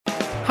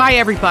Hi,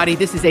 everybody.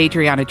 This is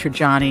Adriana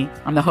Trajani.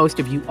 I'm the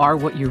host of You Are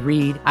What You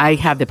Read. I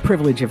have the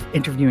privilege of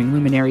interviewing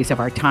luminaries of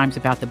our times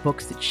about the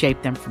books that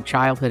shaped them from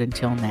childhood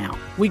until now.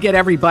 We get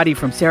everybody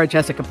from Sarah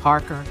Jessica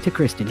Parker to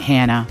Kristen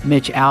Hanna,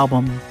 Mitch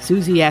Albom,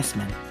 Susie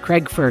Essman,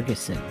 Craig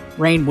Ferguson,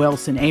 Rainn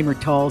Wilson, Amor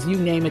Tolls, you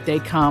name it, they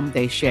come,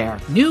 they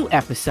share. New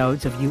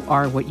episodes of You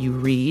Are What You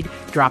Read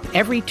drop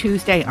every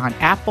Tuesday on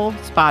Apple,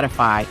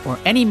 Spotify, or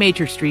any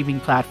major streaming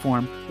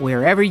platform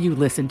wherever you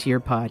listen to your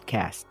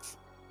podcasts.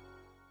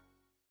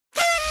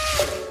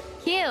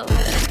 Cute.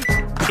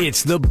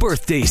 It's the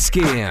Birthday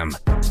Scam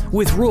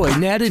with Roy,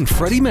 Nat, and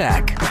Freddie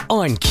Mac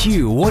on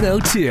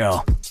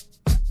Q102.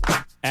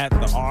 At the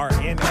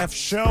RNF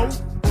show,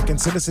 you can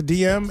send us a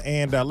DM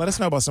and let us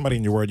know about somebody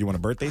in your word you want a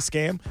birthday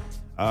scam.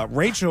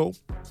 Rachel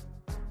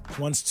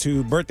wants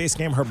to birthday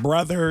scam her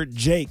brother,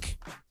 Jake,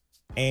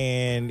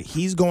 and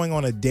he's going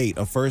on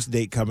a first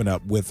date coming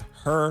up with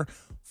her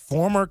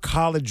former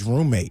college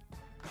roommate.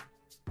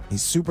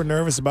 He's super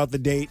nervous about the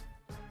date.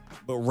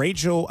 But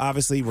Rachel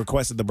obviously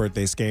requested the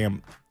birthday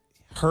scam.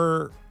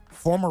 Her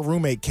former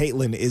roommate,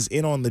 Caitlin, is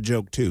in on the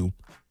joke, too.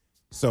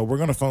 So we're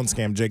going to phone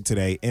scam Jake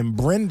today. And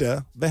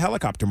Brenda, the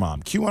helicopter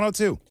mom,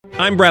 Q102.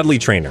 I'm Bradley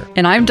Trainer.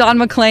 And I'm Don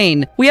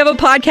McClain. We have a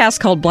podcast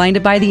called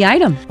Blinded by the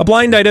Item. A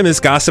blind item is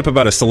gossip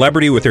about a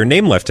celebrity with their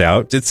name left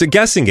out. It's a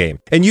guessing game,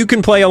 and you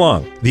can play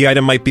along. The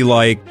item might be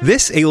like,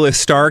 this A-list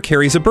star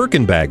carries a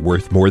Birkin bag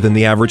worth more than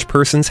the average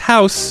person's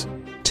house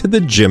to the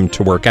gym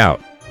to work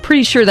out.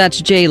 Pretty sure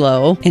that's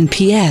J-Lo. And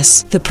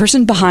P.S. the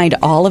person behind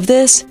all of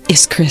this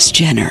is Kris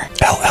Jenner,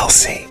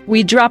 LLC.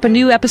 We drop a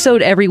new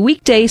episode every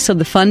weekday so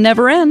the fun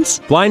never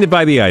ends. Blinded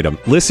by the Item.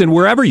 Listen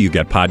wherever you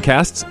get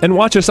podcasts and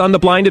watch us on the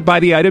Blinded by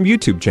the Item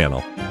YouTube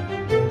channel.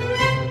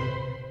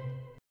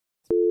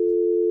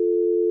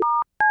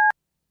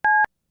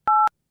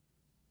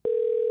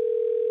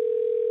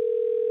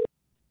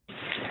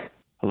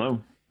 Hello?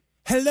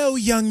 Hello,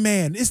 young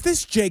man. Is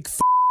this Jake?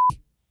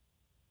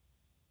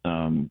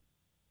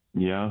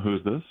 Yeah,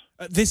 who's this?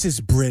 This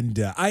is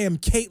Brenda. I am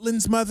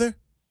Caitlin's mother.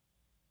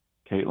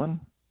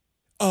 Caitlin?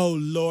 Oh,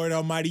 Lord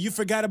almighty. You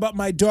forgot about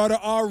my daughter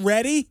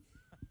already?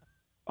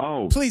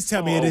 Oh. Please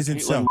tell me it isn't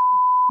Caitlin.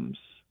 so.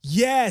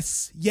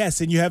 Yes.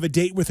 And you have a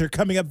date with her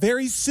coming up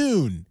very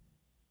soon.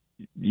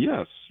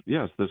 Yes,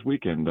 this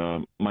weekend.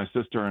 My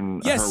sister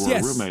and her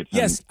were roommates.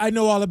 Yes, I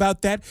know all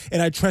about that,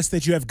 and I trust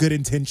that you have good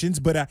intentions,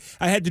 but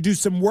I had to do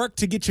some work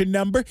to get your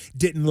number.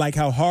 Didn't like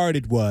how hard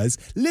it was.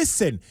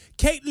 Listen,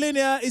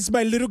 Caitlin is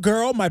my little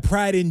girl, my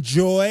pride and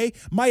joy,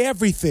 my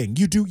everything.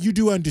 You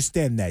do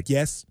understand that,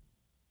 yes?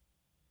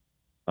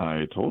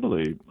 I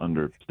totally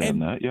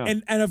understand that, yeah.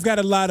 And I've got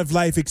a lot of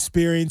life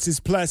experiences,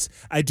 plus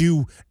I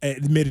do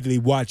admittedly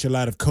watch a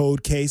lot of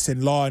Cold Case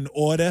and Law and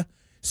Order,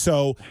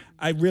 so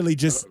I really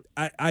just...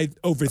 I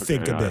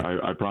overthink a bit.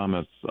 I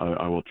promise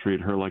I will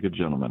treat her like a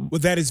gentleman. Well,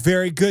 that is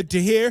very good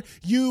to hear.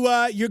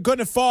 You're going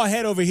to fall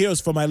head over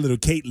heels for my little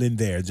Caitlin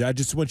there. I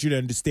just want you to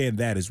understand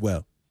that as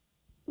well.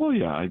 Well,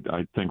 yeah,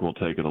 I think we'll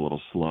take it a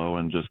little slow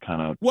and just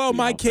kind of... Well,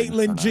 my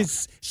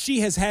Caitlin, she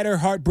has had her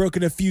heart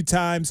broken a few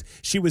times.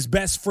 She was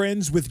best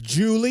friends with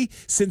Julie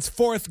since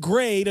 4th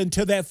grade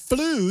until that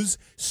flues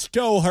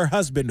stole her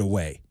husband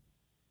away.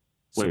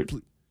 Wait,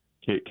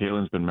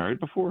 Caitlin's been married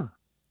before?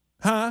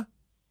 Huh?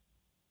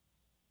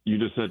 You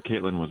just said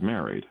Caitlin was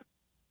married.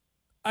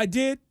 I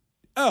did?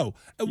 Oh,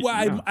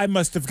 well, yeah. I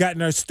must have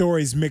gotten our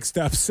stories mixed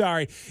up.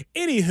 Sorry.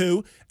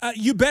 Anywho,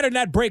 you better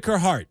not break her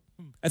heart.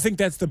 I think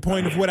that's the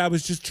point of what I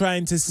was just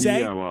trying to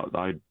say. Yeah, well,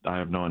 I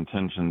have no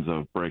intentions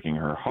of breaking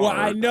her heart.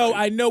 Well,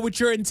 I know what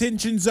your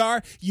intentions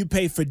are. You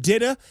pay for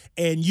dinner,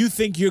 and you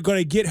think you're going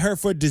to get her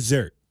for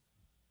dessert.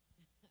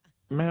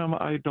 Ma'am,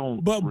 I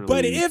don't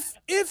But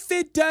if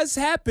it does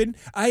happen,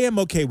 I am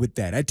okay with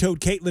that. I told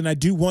Caitlin I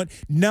do want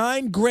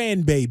 9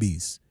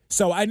 grandbabies.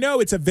 So I know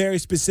it's a very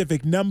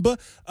specific number.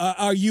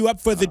 Are you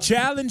up for the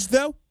challenge,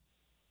 though?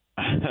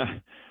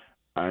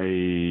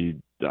 I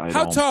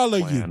How tall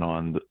are you?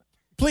 On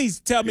Please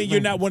tell me you're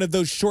not one of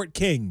those short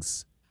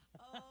kings.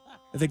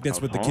 I think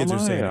that's what the kids are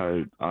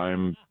saying.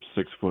 I'm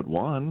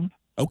 6'1".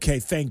 Okay,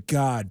 thank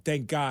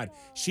God.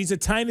 She's a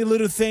tiny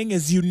little thing,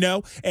 as you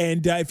know,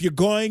 and if you're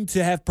going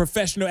to have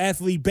professional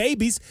athlete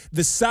babies,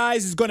 the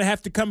size is going to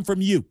have to come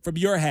from you, from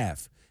your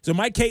half. So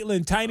my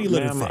Caitlin, tiny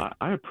little thing.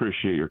 I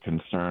appreciate your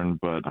concern,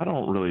 but I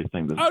don't really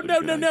think this is a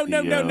no.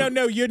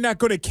 idea. You're not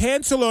going to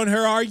cancel on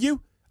her, are you?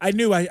 I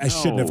knew I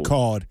shouldn't have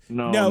called.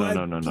 No.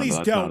 Please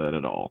That's don't. not it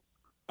at all.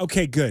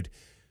 Okay, good.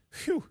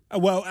 Whew.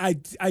 Well, I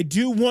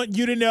do want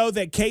you to know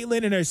that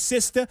Caitlin and her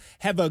sister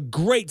have a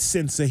great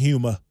sense of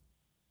humor.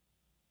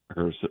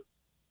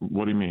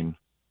 What do you mean?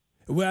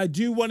 Well, I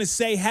do want to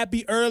say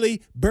happy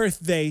early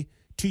birthday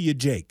to you,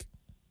 Jake.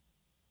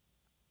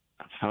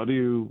 How do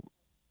you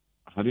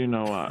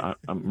know?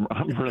 I'm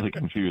really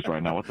confused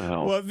right now. What the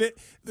hell? Well,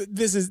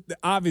 this is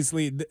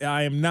obviously,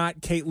 I am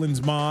not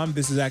Caitlin's mom.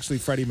 This is actually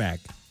Freddie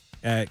Mac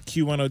at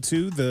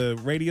Q102, the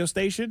radio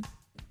station.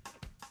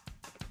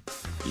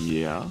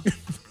 Yeah.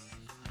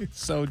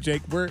 So,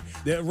 Jake,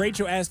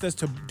 Rachel asked us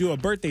to do a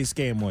birthday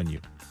scam on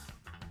you.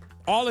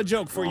 All a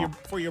joke for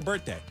your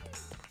birthday.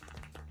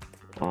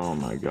 Oh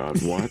my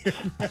God! What?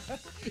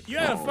 You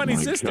had a funny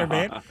sister,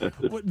 man.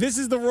 This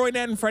is the Roy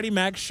Nat and Freddie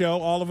Mac show.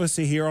 All of us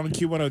are here on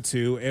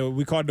Q102, and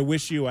we called to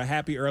wish you a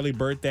happy early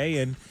birthday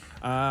and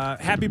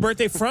happy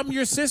birthday from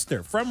your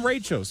sister, from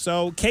Rachel.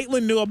 So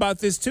Caitlin knew about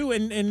this too,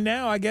 and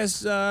now I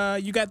guess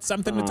you got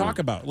something to talk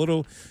about. A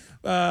little,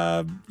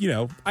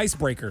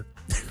 icebreaker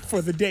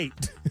for the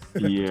date.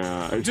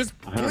 Yeah. Just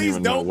I don't please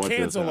even know don't what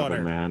cancel just on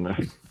her. happened,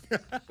 man.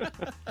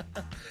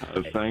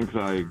 Thanks,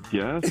 I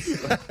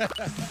guess.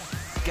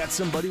 Got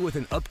somebody with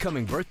an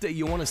upcoming birthday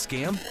you want to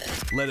scam?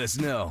 Let us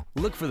know.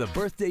 Look for the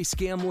birthday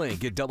scam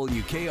link at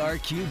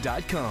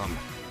WKRQ.com.